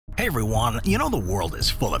Hey everyone, you know the world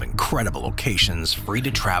is full of incredible locations free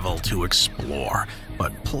to travel to explore,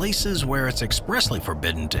 but places where it's expressly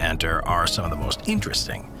forbidden to enter are some of the most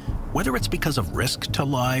interesting. Whether it's because of risk to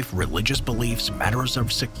life, religious beliefs, matters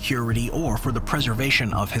of security, or for the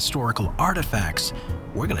preservation of historical artifacts,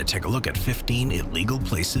 we're going to take a look at 15 illegal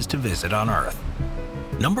places to visit on Earth.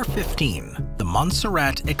 Number 15. The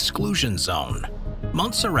Montserrat Exclusion Zone.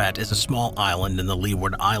 Montserrat is a small island in the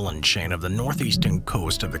Leeward Island chain of the northeastern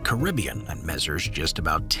coast of the Caribbean and measures just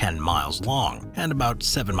about 10 miles long and about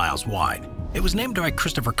 7 miles wide. It was named by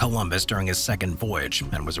Christopher Columbus during his second voyage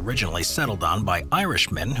and was originally settled on by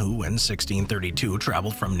Irishmen who in 1632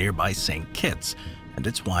 traveled from nearby St. Kitts, and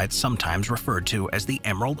it's why it's sometimes referred to as the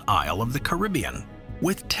Emerald Isle of the Caribbean.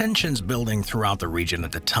 With tensions building throughout the region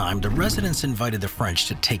at the time, the residents invited the French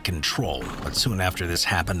to take control, but soon after this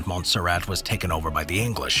happened, Montserrat was taken over by the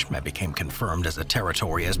English and became confirmed as a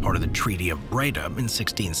territory as part of the Treaty of Breda in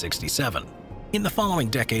 1667. In the following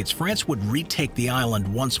decades, France would retake the island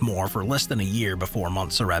once more for less than a year before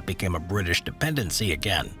Montserrat became a British dependency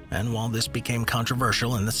again. And while this became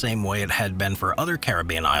controversial in the same way it had been for other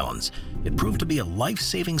Caribbean islands, it proved to be a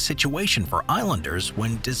life-saving situation for islanders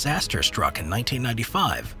when disaster struck in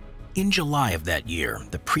 1995. In July of that year,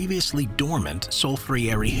 the previously dormant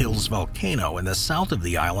Solferino Hills volcano in the south of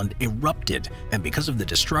the island erupted, and because of the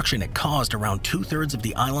destruction it caused, around two-thirds of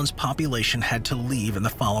the island's population had to leave in the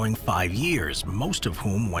following 5 years, most of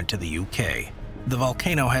whom went to the UK. The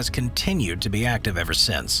volcano has continued to be active ever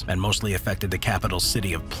since, and mostly affected the capital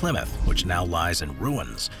city of Plymouth, which now lies in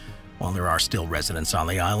ruins. While there are still residents on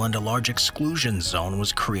the island, a large exclusion zone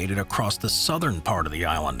was created across the southern part of the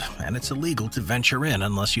island, and it's illegal to venture in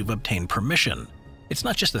unless you've obtained permission. It's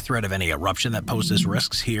not just the threat of any eruption that poses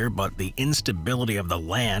risks here, but the instability of the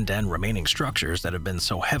land and remaining structures that have been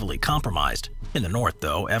so heavily compromised. In the north,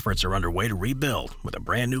 though, efforts are underway to rebuild, with a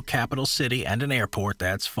brand new capital city and an airport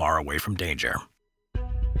that's far away from danger.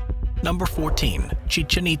 Number 14.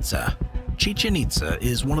 Chichen Itza. Chichen Itza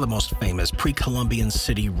is one of the most famous pre-Columbian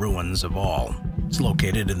city ruins of all. It's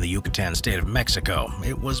located in the Yucatan state of Mexico.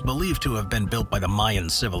 It was believed to have been built by the Mayan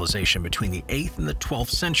civilization between the 8th and the 12th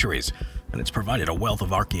centuries, and it's provided a wealth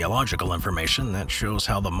of archaeological information that shows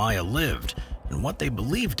how the Maya lived and what they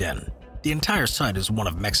believed in. The entire site is one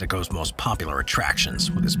of Mexico's most popular attractions,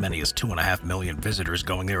 with as many as 2.5 million visitors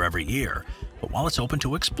going there every year. But while it's open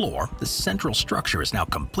to explore, the central structure is now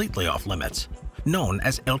completely off-limits. Known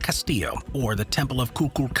as El Castillo, or the Temple of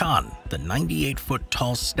Kukulkan, the 98-foot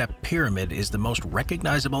tall step pyramid is the most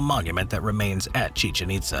recognizable monument that remains at Chichen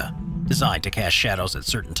Itza. Designed to cast shadows at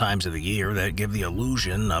certain times of the year that give the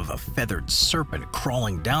illusion of a feathered serpent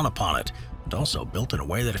crawling down upon it, and also built in a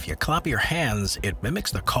way that if you clap your hands, it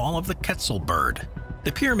mimics the call of the Quetzal bird.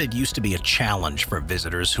 The pyramid used to be a challenge for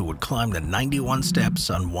visitors who would climb the 91 steps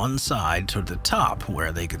on one side to the top,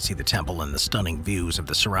 where they could see the temple and the stunning views of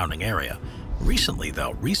the surrounding area. Recently,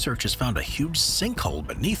 though, research has found a huge sinkhole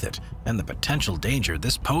beneath it, and the potential danger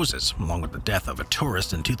this poses, along with the death of a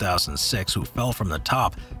tourist in 2006 who fell from the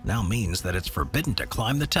top, now means that it's forbidden to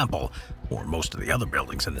climb the temple or most of the other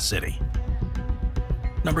buildings in the city.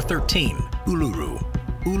 Number 13. Uluru.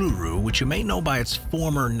 Uluru, which you may know by its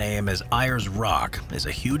former name as Ayers Rock, is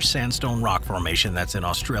a huge sandstone rock formation that's in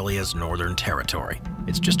Australia's Northern Territory.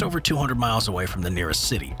 It's just over 200 miles away from the nearest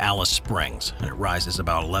city, Alice Springs, and it rises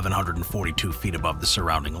about 1,142 feet above the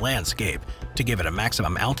surrounding landscape to give it a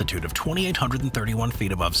maximum altitude of 2,831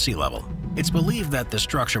 feet above sea level. It's believed that the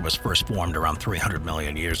structure was first formed around 300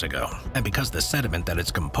 million years ago, and because the sediment that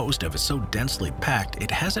it's composed of is so densely packed, it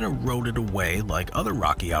hasn't eroded away like other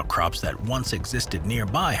rocky outcrops that once existed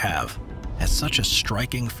nearby have. As such a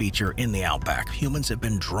striking feature in the outback, humans have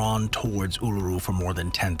been drawn towards Uluru for more than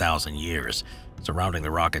 10,000 years. Surrounding the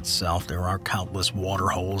rock itself, there are countless water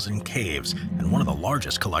holes and caves, and one of the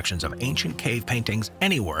largest collections of ancient cave paintings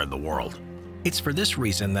anywhere in the world. It's for this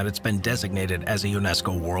reason that it's been designated as a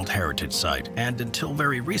UNESCO World Heritage Site, and until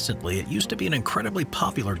very recently, it used to be an incredibly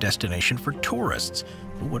popular destination for tourists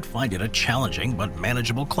who would find it a challenging but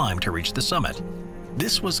manageable climb to reach the summit.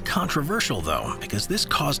 This was controversial, though, because this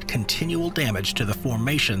caused continual damage to the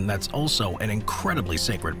formation that's also an incredibly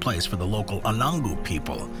sacred place for the local Anangu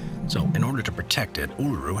people. So, in order to protect it,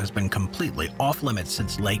 Uluru has been completely off-limits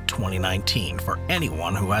since late 2019 for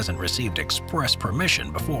anyone who hasn't received express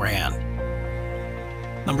permission beforehand.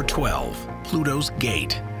 Number 12. Pluto's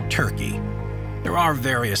Gate, Turkey. There are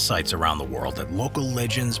various sites around the world that local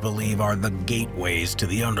legends believe are the gateways to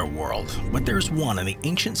the underworld, but there's one in the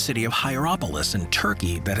ancient city of Hierapolis in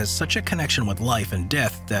Turkey that has such a connection with life and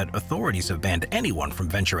death that authorities have banned anyone from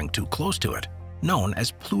venturing too close to it. known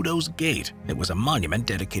as Pluto's Gate. It was a monument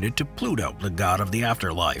dedicated to Pluto, the god of the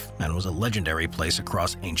afterlife, and was a legendary place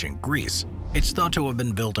across ancient Greece. It's thought to have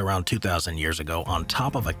been built around 2,000 years ago on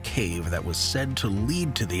top of a cave that was said to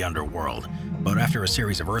lead to the underworld. But after a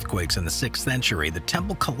series of earthquakes in the 6th century, the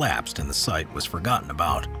temple collapsed and the site was forgotten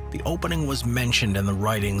about. The opening was mentioned in the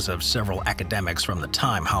writings of several academics from the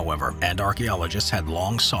time, however, and archaeologists had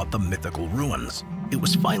long sought the mythical ruins. It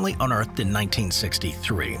was finally unearthed in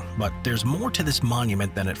 1963, but there's more to this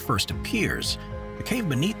monument than it first appears. The cave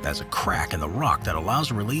beneath has a crack in the rock that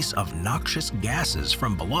allows release of noxious gases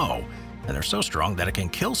from below, and they're so strong that it can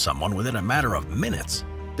kill someone within a matter of minutes.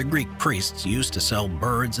 The Greek priests used to sell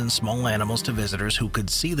birds and small animals to visitors who could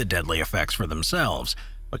see the deadly effects for themselves,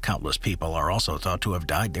 but countless people are also thought to have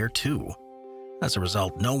died there too. As a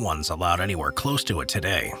result, no one's allowed anywhere close to it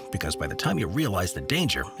today, because by the time you realize the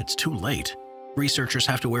danger, it's too late. Researchers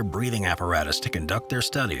have to wear breathing apparatus to conduct their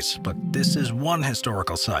studies, but this is one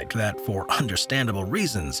historical site that, for understandable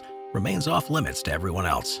reasons, remains off limits to everyone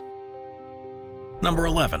else. Number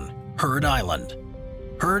 11. Heard Island.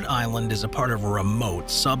 Heard Island is a part of a remote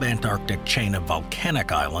sub-Antarctic chain of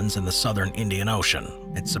volcanic islands in the southern Indian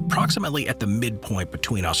Ocean. It's approximately at the midpoint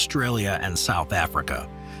between Australia and South Africa,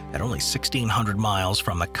 at only 1,600 miles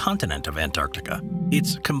from the continent of Antarctica.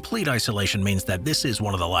 Its complete isolation means that this is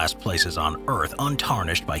one of the last places on Earth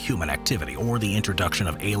untarnished by human activity or the introduction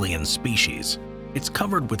of alien species. It's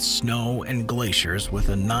covered with snow and glaciers, with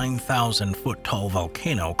a 9,000-foot-tall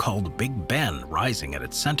volcano called Big Ben rising at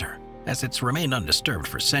its center. As it's remained undisturbed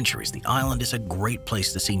for centuries, the island is a great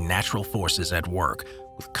place to see natural forces at work,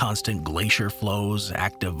 with constant glacier flows,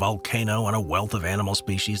 active volcano, and a wealth of animal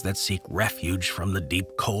species that seek refuge from the deep,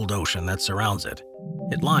 cold ocean that surrounds it.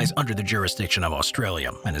 It lies under the jurisdiction of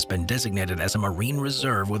Australia and has been designated as a marine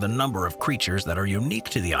reserve with a number of creatures that are unique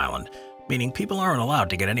to the island, meaning people aren't allowed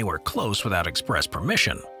to get anywhere close without express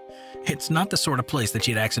permission. It's not the sort of place that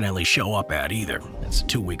you'd accidentally show up at either. It's a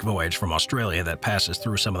 2-week voyage from Australia that passes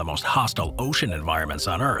through some of the most hostile ocean environments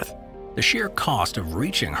on Earth. The sheer cost of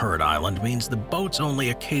reaching Heard Island means the boats only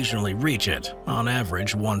occasionally reach it, on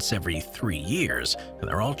average once every 3 years, and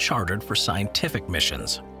they're all chartered for scientific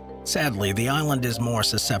missions. Sadly, the island is more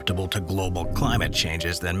susceptible to global climate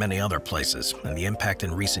changes than many other places, and the impact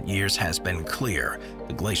in recent years has been clear.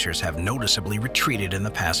 The glaciers have noticeably retreated in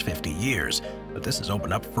the past 50 years, but this has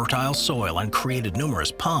opened up fertile soil and created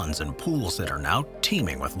numerous ponds and pools that are now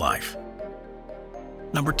teeming with life.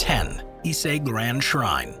 Number 10. Ise Grand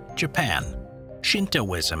Shrine, Japan.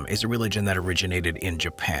 Shintoism is a religion that originated in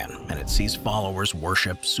Japan, and it sees followers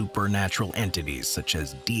worship supernatural entities such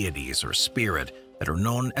as deities or spirit that are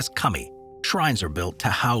known as kami. Shrines are built to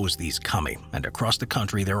house these kami, and across the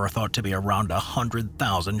country there are thought to be around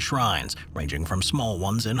 100,000 shrines, ranging from small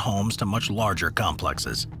ones in homes to much larger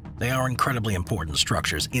complexes. They are incredibly important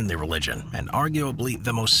structures in the religion, and arguably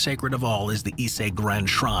the most sacred of all is the Ise Grand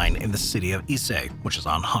Shrine in the city of Ise, which is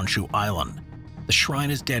on Honshu Island. The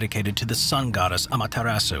shrine is dedicated to the sun goddess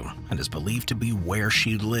Amaterasu and is believed to be where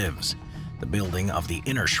she lives. The building of the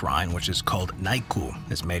inner shrine, which is called Naiku,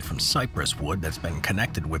 is made from cypress wood that's been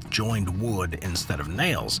connected with joined wood instead of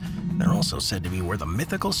nails. They're also said to be where the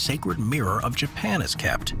mythical sacred mirror of Japan is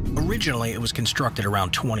kept. Originally, it was constructed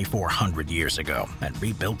around 2,400 years ago and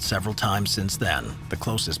rebuilt several times since then. The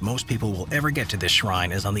closest most people will ever get to this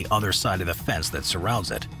shrine is on the other side of the fence that surrounds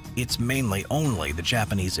it. It's mainly only the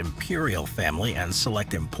Japanese imperial family and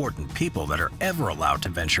select important people that are ever allowed to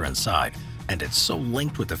venture inside. And it's so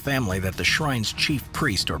linked with the family that the shrine's chief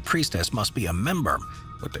priest or priestess must be a member,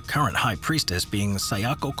 with the current high priestess being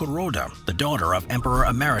Sayako Kuroda, the daughter of Emperor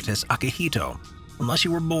Emeritus Akihito. Unless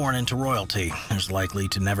you were born into royalty, there's likely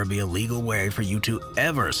to never be a legal way for you to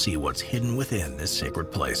ever see what's hidden within this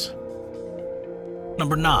sacred place.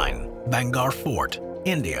 Number 9. Bangar Fort,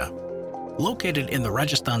 India. Located in the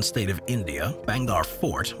Rajasthan state of India, Bangar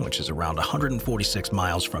Fort, which is around 146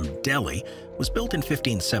 miles from Delhi, was built in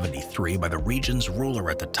 1573 by the region's ruler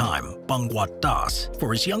at the time, Bangwat Das,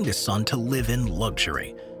 for his youngest son to live in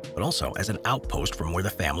luxury, but also as an outpost from where the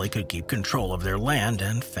family could keep control of their land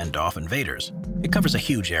and fend off invaders. It covers a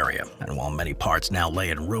huge area, and while many parts now lay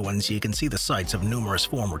in ruins, you can see the sites of numerous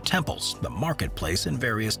former temples, the marketplace, and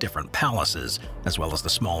various different palaces, as well as the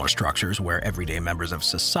smaller structures where everyday members of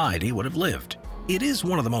society would have lived. It is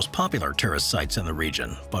one of the most popular tourist sites in the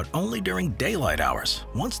region, but only during daylight hours.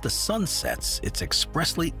 Once the sun sets, it's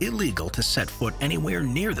expressly illegal to set foot anywhere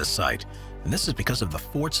near the site, and this is because of the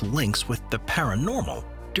fort's links with the paranormal.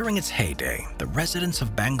 During its heyday, the residents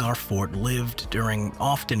of Bangar Fort lived during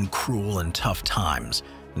often cruel and tough times.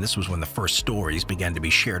 and this was when the first stories began to be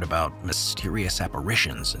shared about mysterious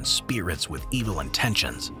apparitions and spirits with evil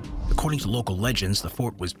intentions. According to local legends, the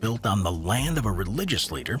fort was built on the land of a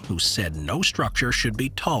religious leader who said no structure should be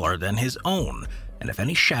taller than his own, and if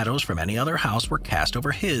any shadows from any other house were cast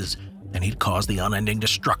over his, then he'd cause the unending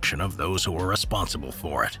destruction of those who were responsible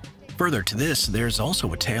for it. Further to this, there's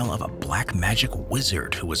also a tale of a black magic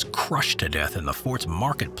wizard who was crushed to death in the fort's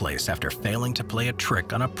marketplace after failing to play a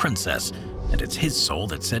trick on a princess, and it's his soul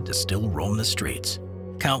that's said to still roam the streets.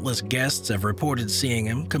 Countless guests have reported seeing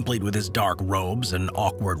him, complete with his dark robes and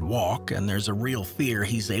awkward walk, and there's a real fear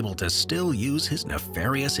he's able to still use his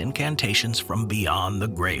nefarious incantations from beyond the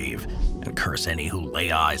grave and curse any who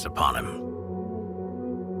lay eyes upon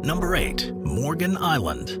him. Number 8. Morgan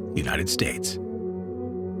Island, United States.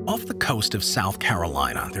 Off the coast of South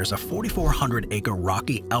Carolina, there's a 4,400-acre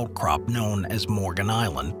rocky outcrop known as Morgan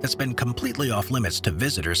Island that's been completely off-limits to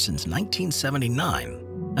visitors since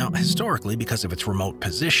 1979. Now, historically, because of its remote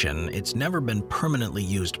position, it's never been permanently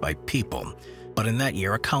used by people. But in that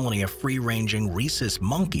year, a colony of free-ranging rhesus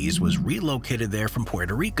monkeys was relocated there from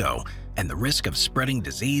Puerto Rico, and the risk of spreading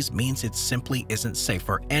disease means it simply isn't safe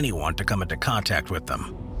for anyone to come into contact with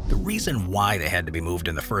them. The reason why they had to be moved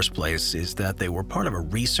in the first place is that they were part of a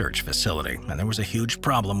research facility, and there was a huge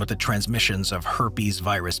problem with the transmissions of herpes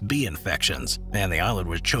virus B infections, and the island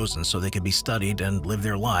was chosen so they could be studied and live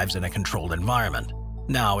their lives in a controlled environment.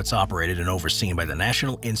 Now it's operated and overseen by the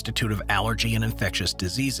National Institute of Allergy and Infectious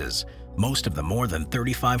Diseases. Most of the more than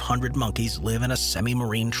 3,500 monkeys live in a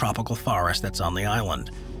semi-marine tropical forest that's on the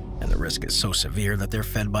island, and the risk is so severe that they're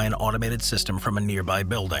fed by an automated system from a nearby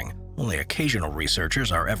building. Only occasional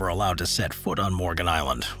researchers are ever allowed to set foot on Morgan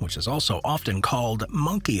Island, which is also often called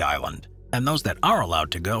Monkey Island. And those that are allowed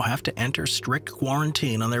to go have to enter strict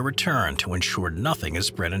quarantine on their return to ensure nothing is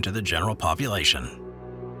spread into the general population.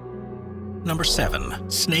 Number 7.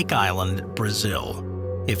 Snake Island, Brazil.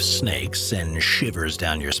 If snakes send shivers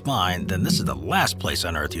down your spine, then this is the last place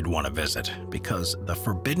on Earth you'd want to visit, because the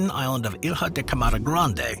forbidden island of Ilha de Camara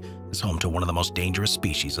Grande is home to one of the most dangerous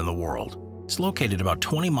species in the world. It's located about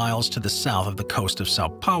 20 miles to the south of the coast of Sao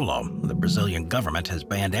Paulo. The Brazilian government has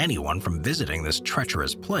banned anyone from visiting this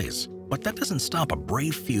treacherous place, but that doesn't stop a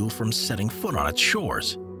brave few from setting foot on its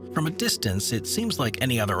shores. From a distance, it seems like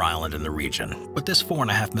any other island in the region, but this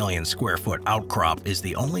 4.5 million square foot outcrop is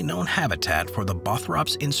the only known habitat for the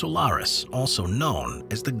Bothrops insularis, also known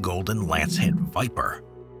as the golden lancehead viper.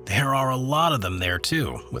 There are a lot of them there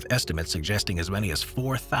too, with estimates suggesting as many as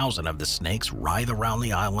 4,000 of the snakes writhe around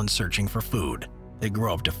the island searching for food. They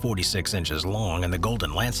grow up to 46 inches long, and the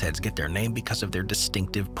golden lanceheads get their name because of their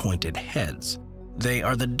distinctive pointed heads. They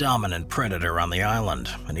are the dominant predator on the island,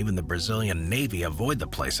 and even the Brazilian Navy avoid the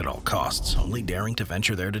place at all costs, only daring to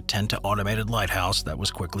venture there to tend to automated lighthouse that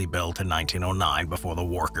was quickly built in 1909 before the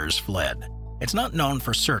workers fled. It's not known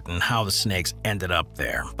for certain how the snakes ended up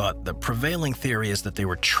there, but the prevailing theory is that they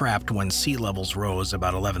were trapped when sea levels rose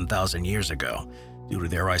about 11,000 years ago. Due to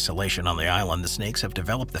their isolation on the island, the snakes have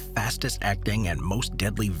developed the fastest-acting and most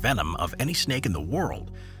deadly venom of any snake in the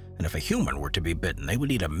world. And if a human were to be bitten, they would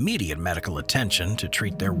need immediate medical attention to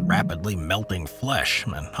treat their rapidly melting flesh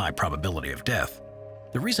and high probability of death.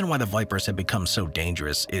 The reason why the vipers have become so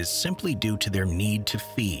dangerous is simply due to their need to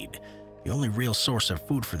feed. The only real source of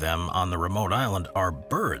food for them on the remote island are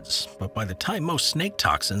birds, but by the time most snake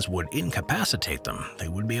toxins would incapacitate them, they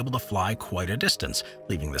would be able to fly quite a distance,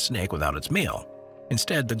 leaving the snake without its meal.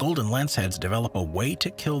 Instead, the golden lanceheads develop a way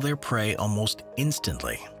to kill their prey almost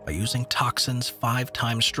instantly by using toxins 5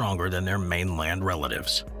 times stronger than their mainland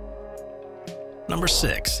relatives. Number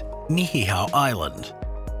 6. Niihau Island.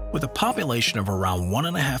 With a population of around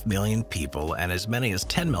 1.5 million people and as many as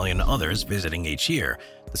 10 million others visiting each year,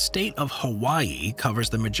 the state of Hawaii covers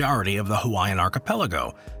the majority of the Hawaiian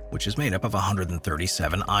archipelago, which is made up of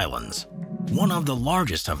 137 islands. One of the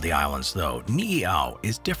largest of the islands, though, Niihau,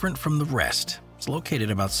 is different from the rest. It's located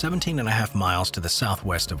about 17.5 miles to the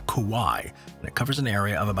southwest of Kauai, and it covers an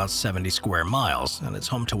area of about 70 square miles, and it's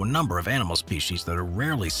home to a number of animal species that are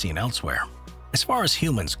rarely seen elsewhere. As far as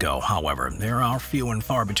humans go, however, there are few and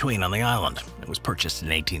far between on the island. It was purchased in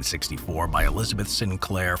 1864 by Elizabeth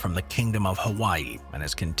Sinclair from the Kingdom of Hawaii and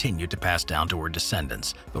has continued to pass down to her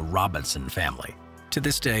descendants, the Robinson family. To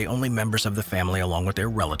this day, only members of the family along with their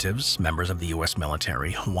relatives, members of the U.S.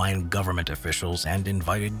 military, Hawaiian government officials, and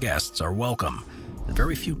invited guests are welcome. And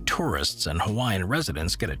very few tourists and Hawaiian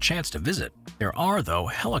residents get a chance to visit. There are, though,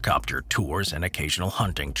 helicopter tours and occasional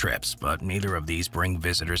hunting trips, but neither of these bring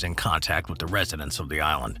visitors in contact with the residents of the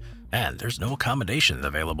island, and there's no accommodations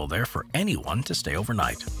available there for anyone to stay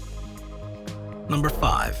overnight. Number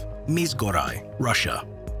 5. Mizgorai, Russia.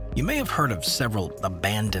 You may have heard of several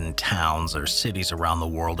abandoned towns or cities around the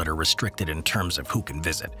world that are restricted in terms of who can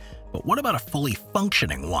visit. But what about a fully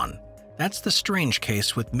functioning one? That's the strange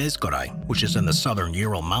case with Mizgorai, which is in the southern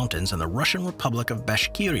Ural Mountains in the Russian Republic of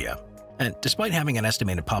Bashkiria. And despite having an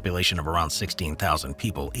estimated population of around 16,000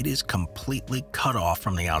 people, it is completely cut off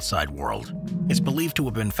from the outside world. It's believed to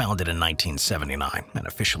have been founded in 1979 and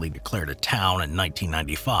officially declared a town in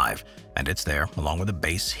 1995. And it's there, along with a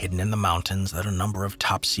base hidden in the mountains, that a number of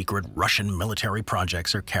top-secret Russian military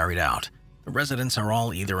projects are carried out. The residents are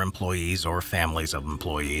all either employees or families of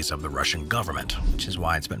employees of the Russian government, which is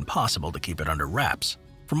why it's been possible to keep it under wraps.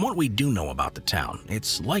 From what we do know about the town,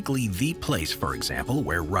 it's likely the place, for example,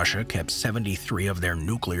 where Russia kept 73 of their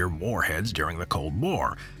nuclear warheads during the Cold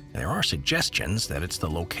War. There are suggestions that it's the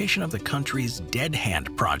location of the country's Dead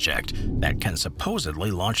Hand project that can supposedly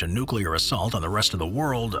launch a nuclear assault on the rest of the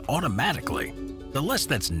world automatically. The less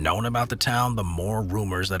that's known about the town, the more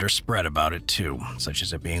rumors that are spread about it too, such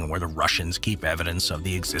as it being where the Russians keep evidence of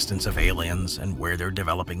the existence of aliens and where they're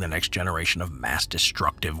developing the next generation of mass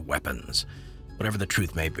destructive weapons. Whatever the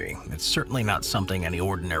truth may be, it's certainly not something any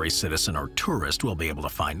ordinary citizen or tourist will be able to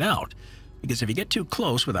find out, because if you get too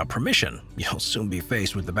close without permission, you'll soon be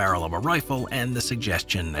faced with the barrel of a rifle and the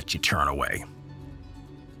suggestion that you turn away.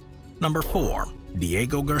 Number 4.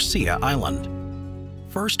 Diego Garcia Island.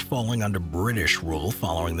 First falling under British rule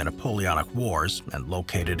following the Napoleonic Wars and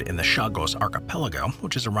located in the Chagos Archipelago,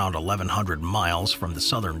 which is around 1,100 miles from the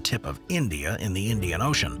southern tip of India in the Indian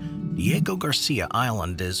Ocean, Diego Garcia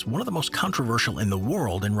Island is one of the most controversial in the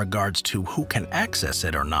world in regards to who can access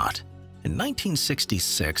it or not. In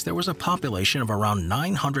 1966, there was a population of around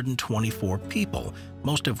 924 people,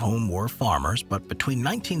 most of whom were farmers, but between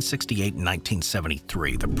 1968 and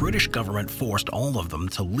 1973, the British government forced all of them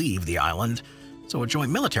to leave the island so a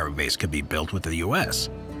joint military base could be built with the U.S.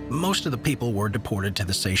 Most of the people were deported to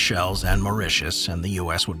the Seychelles and Mauritius, and the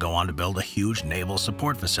U.S. would go on to build a huge naval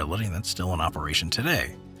support facility that's still in operation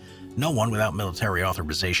today. No one without military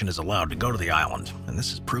authorization is allowed to go to the island, and this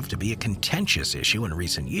has proved to be a contentious issue in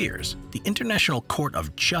recent years. The International Court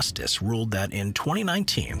of Justice ruled that in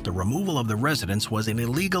 2019, the removal of the residents was an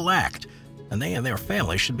illegal act, and they and their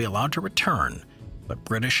families should be allowed to return. But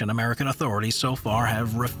British and American authorities so far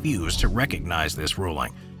have refused to recognize this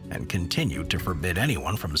ruling and continue to forbid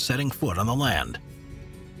anyone from setting foot on the land.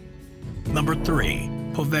 Number 3.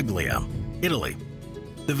 Poveglia, Italy.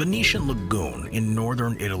 The Venetian Lagoon in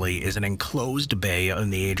northern Italy is an enclosed bay in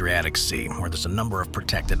the Adriatic Sea where there's a number of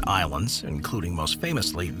protected islands, including most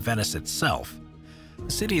famously Venice itself.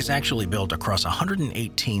 The city is actually built across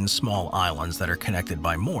 118 small islands that are connected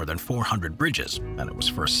by more than 400 bridges, and it was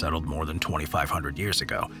first settled more than 2,500 years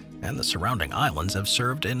ago, and the surrounding islands have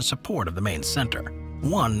served in support of the main center.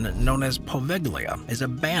 One, known as Poveglia, is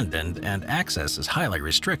abandoned and access is highly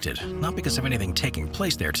restricted, not because of anything taking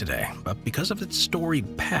place there today, but because of its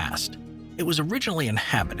storied past. It was originally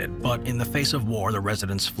inhabited, but in the face of war, the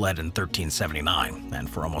residents fled in 1379, and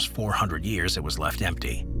for almost 400 years it was left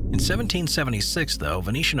empty. In 1776, though,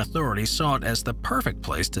 Venetian authorities saw it as the perfect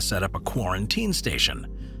place to set up a quarantine station.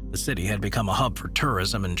 The city had become a hub for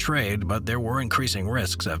tourism and trade, but there were increasing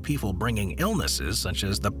risks of people bringing illnesses such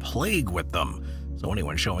as the plague with them, so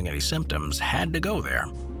anyone showing any symptoms had to go there.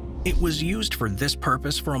 It was used for this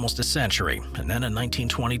purpose for almost a century, and then in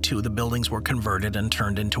 1922 the buildings were converted and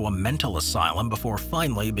turned into a mental asylum before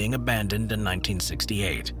finally being abandoned in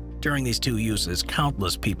 1968. During these two uses,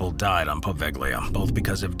 countless people died on Poveglia, both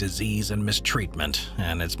because of disease and mistreatment,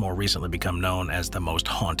 and it's more recently become known as the most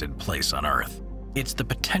haunted place on Earth. It's the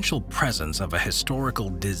potential presence of a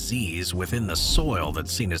historical disease within the soil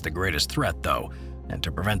that's seen as the greatest threat, though, and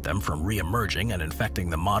to prevent them from re-emerging and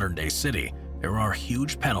infecting the modern-day city, there are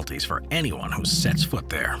huge penalties for anyone who sets foot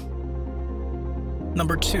there.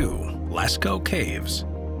 Number 2. Lascaux Caves.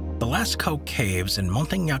 The Lascaux Caves in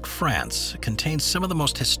Montignac, France, contain some of the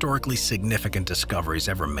most historically significant discoveries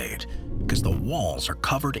ever made, because the walls are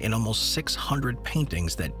covered in almost 600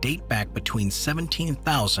 paintings that date back between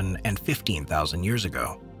 17,000 and 15,000 years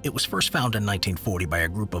ago. It was first found in 1940 by a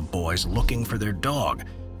group of boys looking for their dog,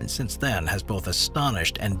 and since then has both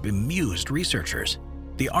astonished and bemused researchers.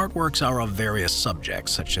 The artworks are of various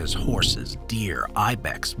subjects such as horses, deer,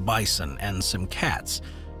 ibex, bison, and some cats,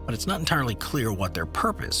 but it's not entirely clear what their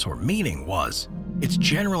purpose or meaning was. It's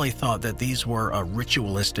generally thought that these were a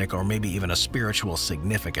ritualistic or maybe even a spiritual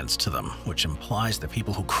significance to them, which implies the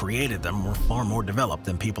people who created them were far more developed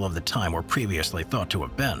than people of the time were previously thought to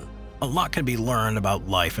have been. A lot can be learned about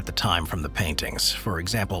life at the time from the paintings. For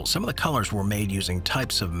example, some of the colors were made using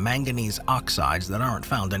types of manganese oxides that aren't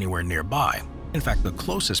found anywhere nearby. In fact, the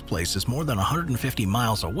closest place is more than 150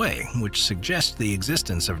 miles away, which suggests the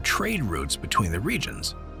existence of trade routes between the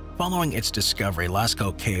regions. Following its discovery,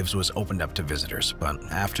 Lascaux Caves was opened up to visitors, but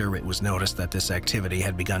after it was noticed that this activity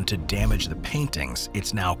had begun to damage the paintings,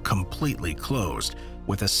 it's now completely closed,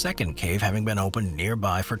 with a second cave having been opened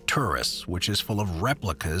nearby for tourists, which is full of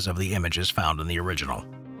replicas of the images found in the original.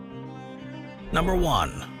 Number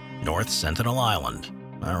 1. North Sentinel Island.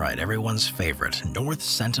 Alright, everyone's favorite, North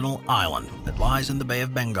Sentinel Island. It lies in the Bay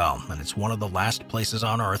of Bengal, and it's one of the last places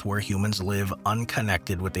on Earth where humans live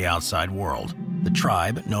unconnected with the outside world. The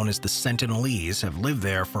tribe, known as the Sentinelese, have lived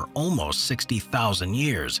there for almost 60,000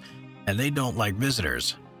 years, and they don't like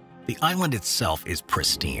visitors. The island itself is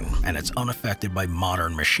pristine, and it's unaffected by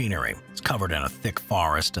modern machinery. It's covered in a thick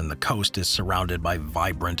forest, and the coast is surrounded by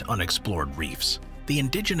vibrant, unexplored reefs. The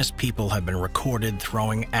indigenous people have been recorded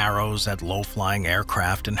throwing arrows at low-flying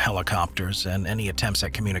aircraft and helicopters, and any attempts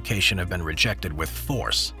at communication have been rejected with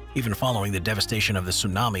force. Even following the devastation of the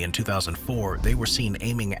tsunami in 2004, they were seen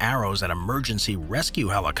aiming arrows at emergency rescue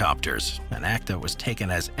helicopters, an act that was taken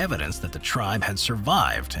as evidence that the tribe had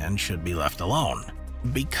survived and should be left alone.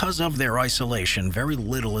 Because of their isolation, very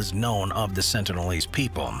little is known of the Sentinelese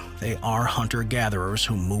people. They are hunter-gatherers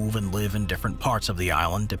who move and live in different parts of the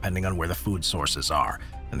island depending on where the food sources are,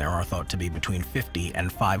 and there are thought to be between 50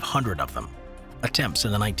 and 500 of them. Attempts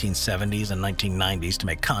in the 1970s and 1990s to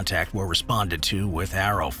make contact were responded to with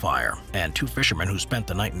arrow fire, and 2 fishermen who spent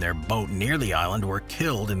the night in their boat near the island were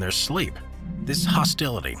killed in their sleep. This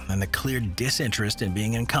hostility and the clear disinterest in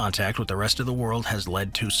being in contact with the rest of the world has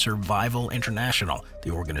led to Survival International,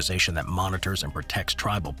 the organization that monitors and protects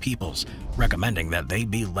tribal peoples, recommending that they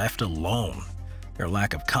be left alone. Their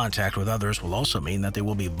lack of contact with others will also mean that they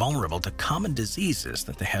will be vulnerable to common diseases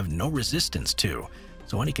that they have no resistance to,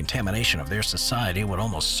 so any contamination of their society would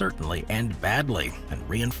almost certainly end badly and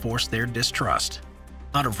reinforce their distrust.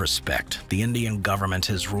 Out of respect, the Indian government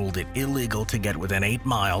has ruled it illegal to get within 8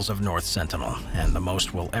 miles of North Sentinel, and the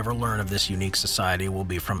most we'll ever learn of this unique society will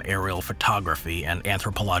be from aerial photography and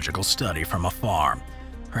anthropological study from afar.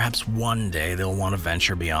 Perhaps one day they'll want to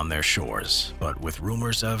venture beyond their shores, but with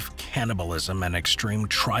rumors of cannibalism and extreme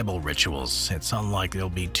tribal rituals, it's unlikely there'll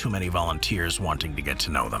be too many volunteers wanting to get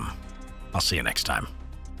to know them. I'll see you next time.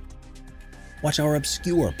 Watch our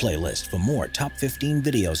Obscure playlist for more top 15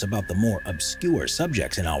 videos about the more obscure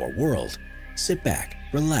subjects in our world. Sit back,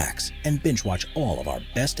 relax, and binge watch all of our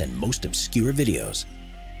best and most obscure videos.